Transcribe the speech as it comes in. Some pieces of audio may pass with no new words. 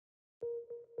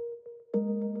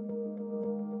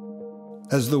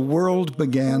As the world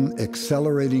began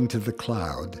accelerating to the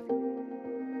cloud,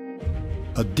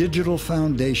 a digital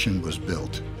foundation was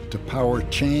built to power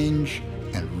change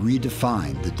and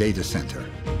redefine the data center,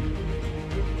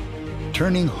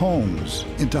 turning homes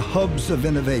into hubs of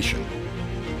innovation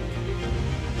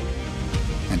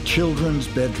and children's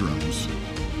bedrooms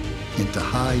into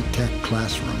high-tech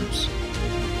classrooms,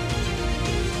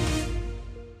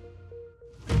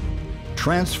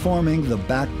 transforming the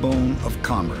backbone of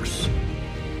commerce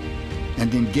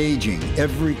and engaging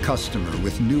every customer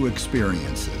with new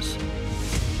experiences,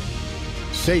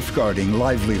 safeguarding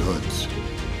livelihoods,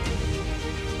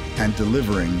 and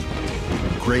delivering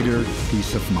greater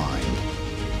peace of mind.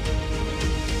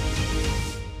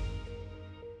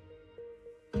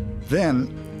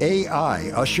 Then, AI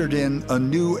ushered in a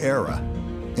new era,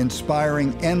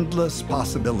 inspiring endless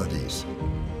possibilities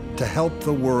to help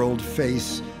the world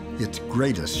face its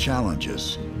greatest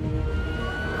challenges.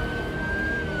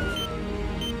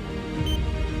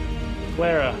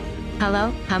 Clara.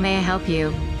 Hello, how may I help you?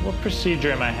 What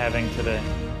procedure am I having today?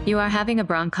 You are having a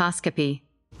bronchoscopy.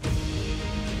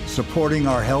 Supporting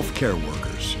our healthcare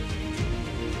workers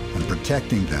and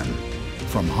protecting them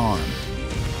from harm.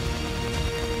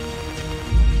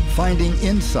 Finding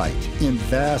insight in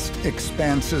vast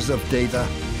expanses of data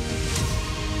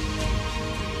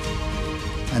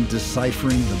and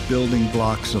deciphering the building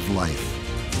blocks of life.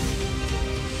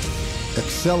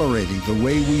 Accelerating the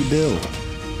way we build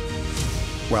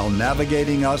while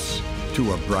navigating us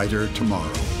to a brighter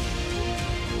tomorrow.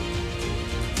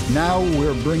 Now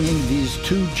we're bringing these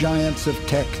two giants of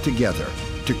tech together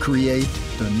to create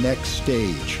the next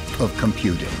stage of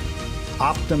computing,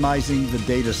 optimizing the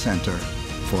data center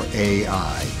for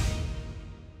AI.